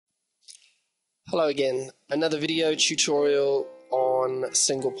Hello again, another video tutorial on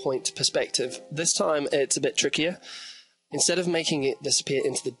single point perspective. This time it's a bit trickier. Instead of making it disappear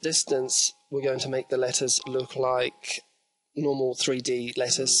into the distance, we're going to make the letters look like normal 3D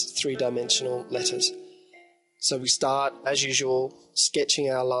letters, three-dimensional letters. So we start, as usual, sketching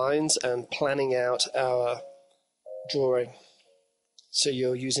our lines and planning out our drawing. So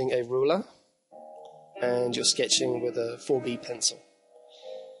you're using a ruler and you're sketching with a 4B pencil.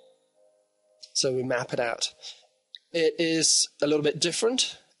 So we map it out. It is a little bit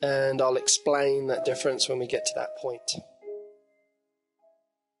different, and I'll explain that difference when we get to that point.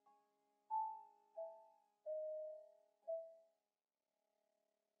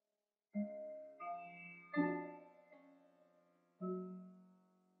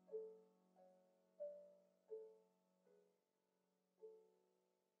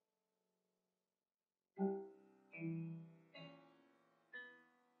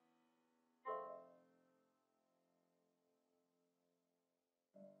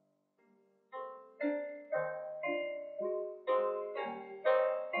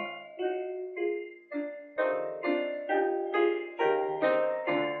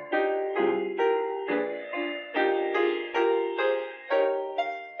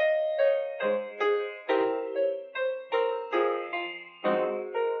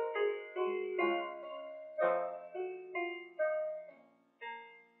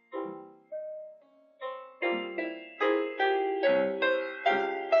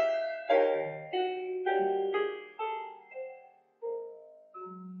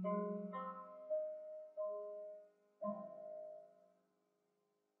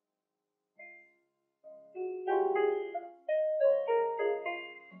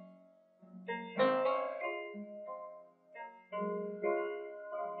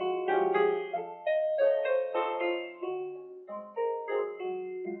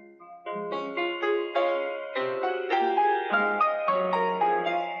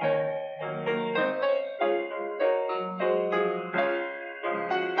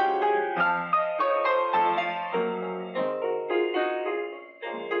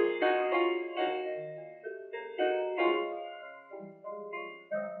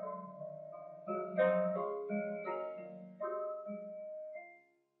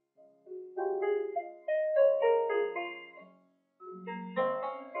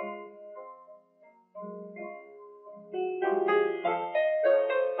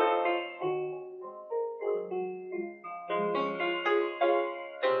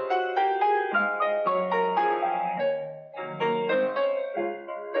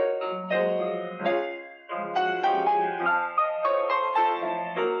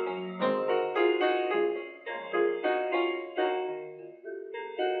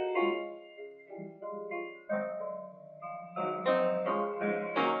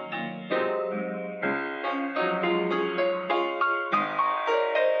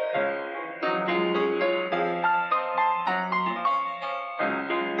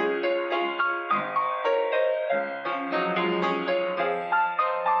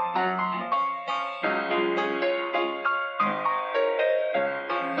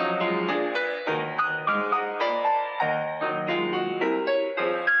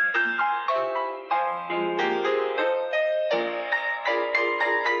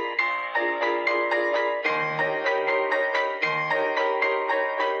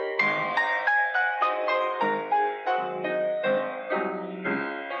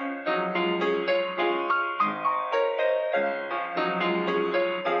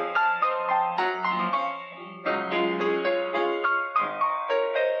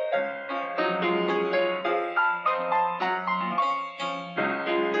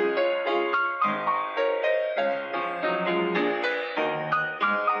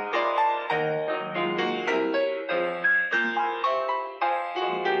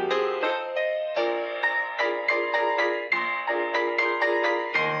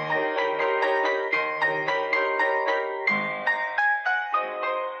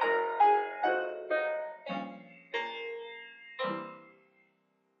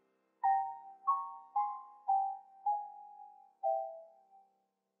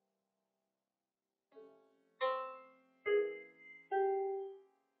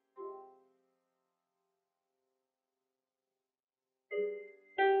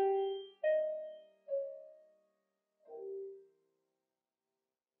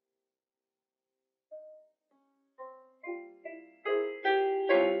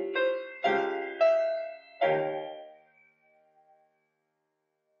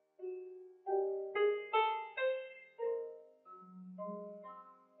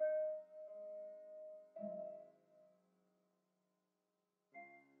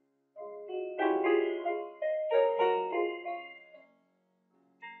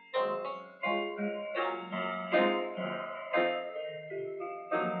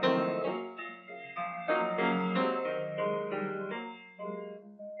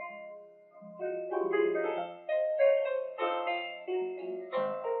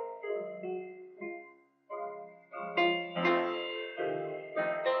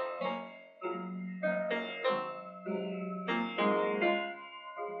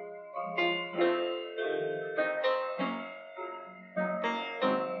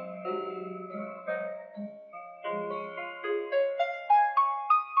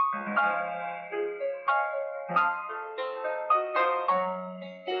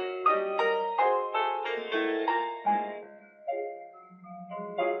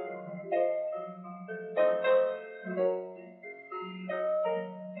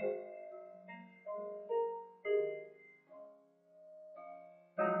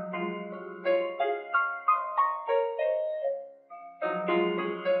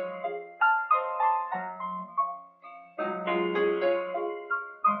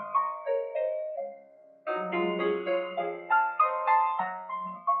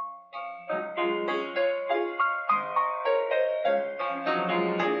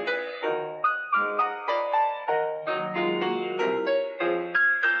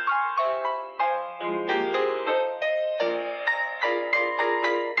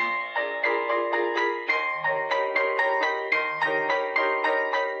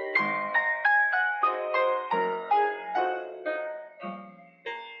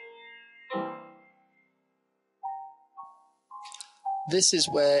 this is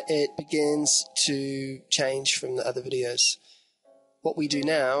where it begins to change from the other videos. What we do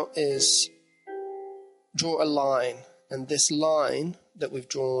now is draw a line, and this line that we've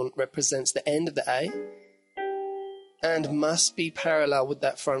drawn represents the end of the A and must be parallel with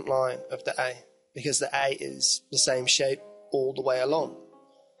that front line of the A, because the A is the same shape all the way along.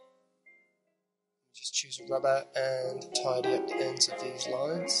 Just choose a rubber and tidy up the ends of these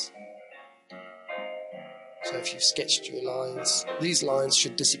lines. So if you've sketched your lines, these lines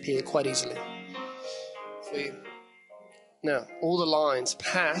should disappear quite easily for you. Now, all the lines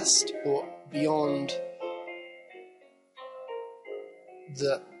past or beyond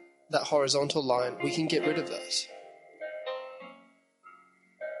that horizontal line, we can get rid of those.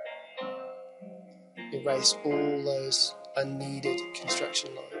 Erase all those unneeded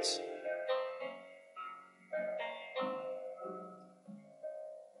construction lines.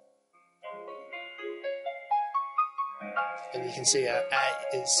 And you can see our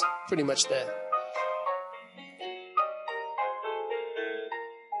A is pretty much there.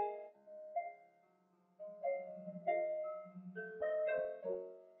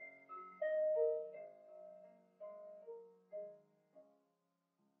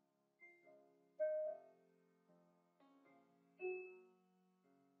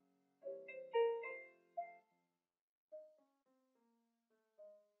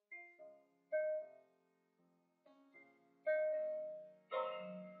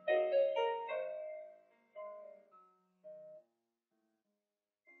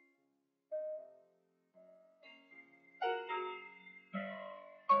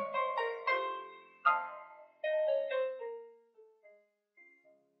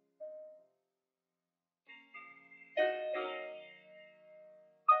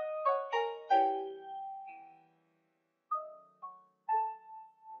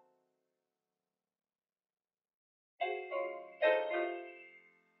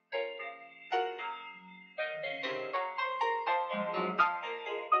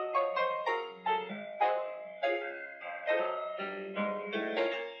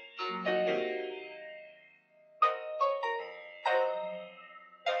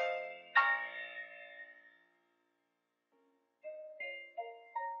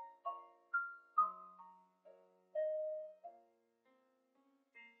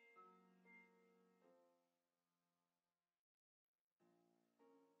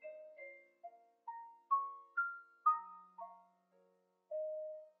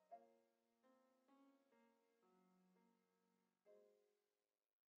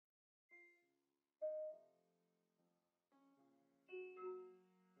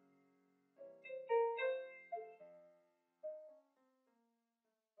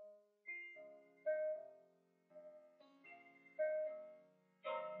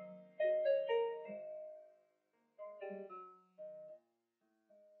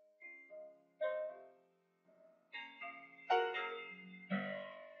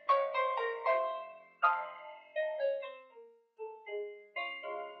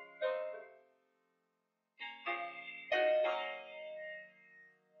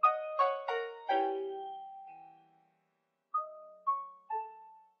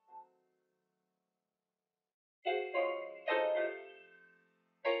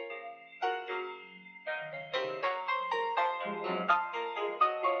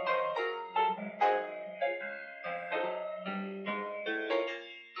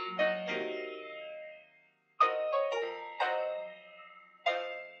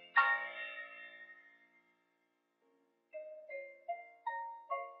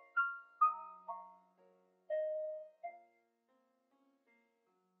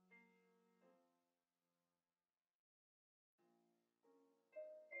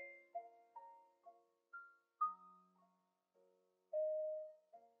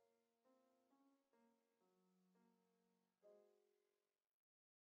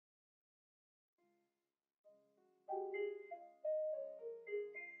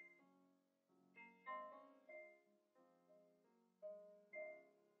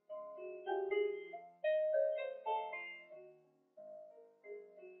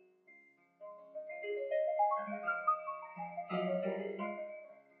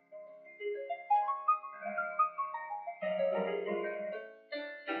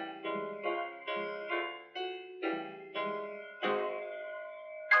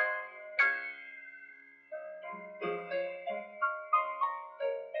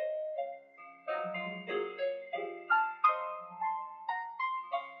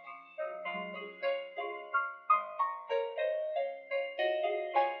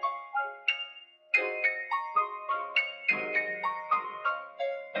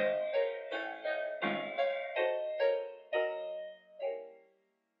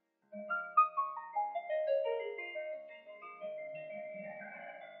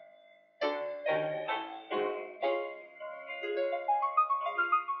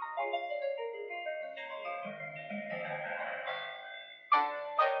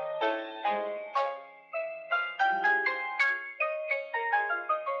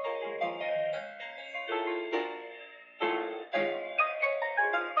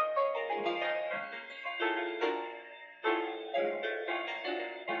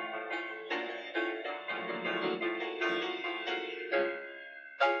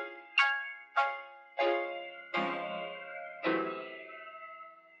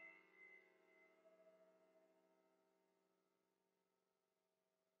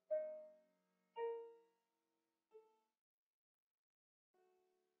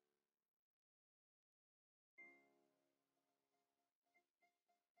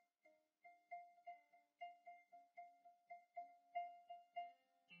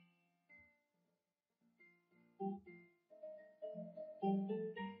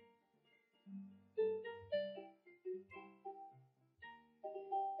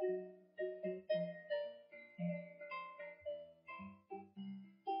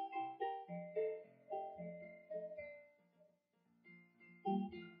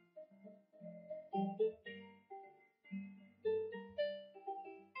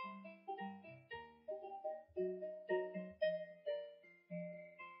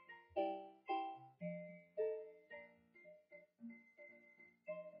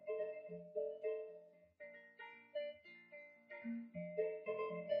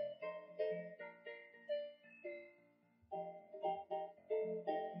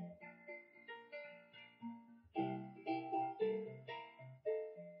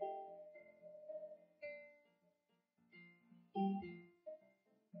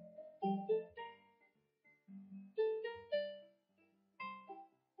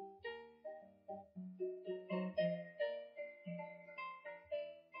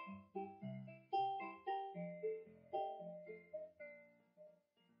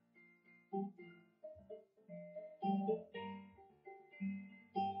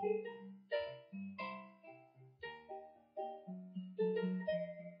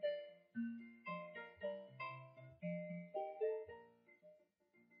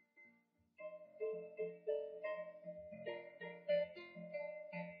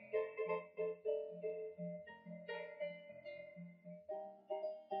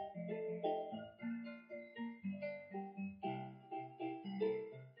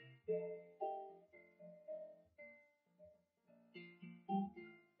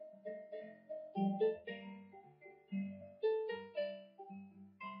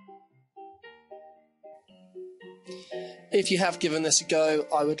 If you have given this a go,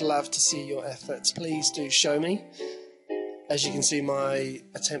 I would love to see your efforts. Please do show me. As you can see, my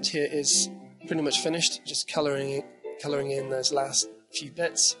attempt here is pretty much finished, just colouring in those last few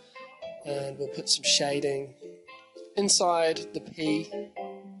bits, and we'll put some shading inside the P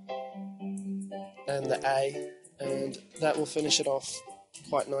and the A, and that will finish it off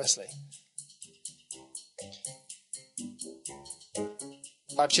quite nicely.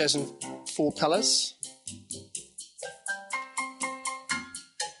 I've chosen 4 colours.